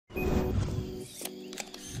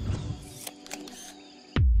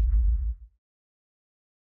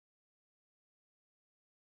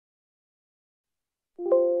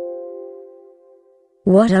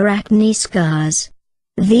What are acne scars?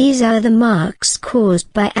 These are the marks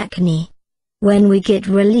caused by acne. When we get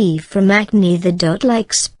relief from acne, the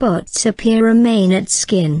dot-like spots appear remain at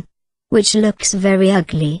skin, which looks very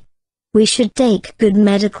ugly. We should take good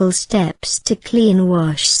medical steps to clean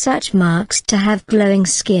wash such marks to have glowing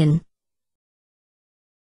skin.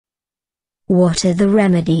 What are the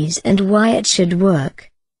remedies and why it should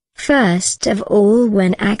work? First of all,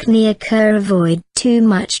 when acne occur, avoid too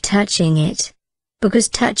much touching it, because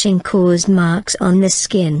touching causes marks on the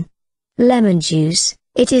skin. Lemon juice,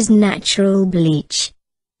 it is natural bleach.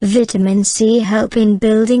 Vitamin C help in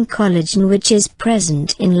building collagen, which is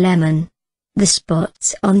present in lemon. The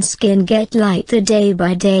spots on skin get lighter day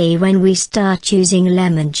by day when we start using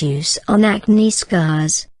lemon juice on acne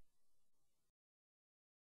scars.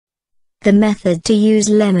 The method to use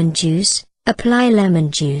lemon juice: apply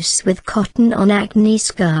lemon juice with cotton on acne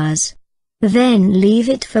scars. Then leave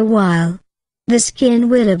it for a while. The skin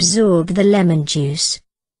will absorb the lemon juice.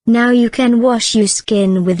 Now you can wash your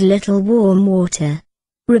skin with little warm water.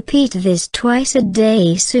 Repeat this twice a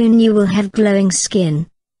day, soon you will have glowing skin.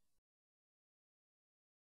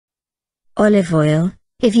 Olive oil.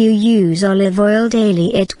 If you use olive oil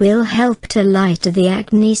daily, it will help to lighten the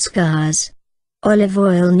acne scars. Olive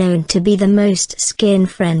oil known to be the most skin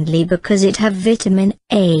friendly because it have vitamin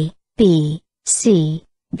A, B, C,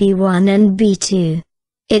 B1 and B2.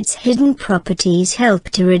 Its hidden properties help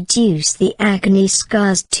to reduce the acne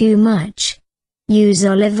scars too much. Use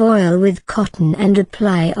olive oil with cotton and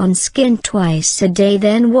apply on skin twice a day,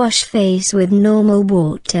 then wash face with normal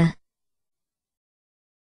water.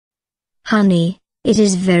 Honey. It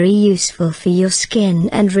is very useful for your skin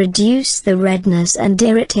and reduce the redness and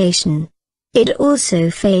irritation. It also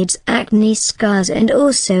fades acne scars and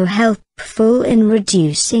also helpful in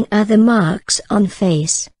reducing other marks on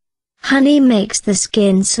face. Honey makes the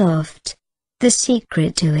skin soft. The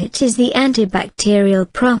secret to it is the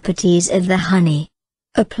antibacterial properties of the honey.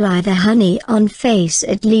 Apply the honey on face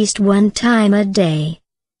at least one time a day.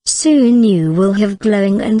 Soon you will have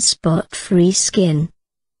glowing and spot-free skin.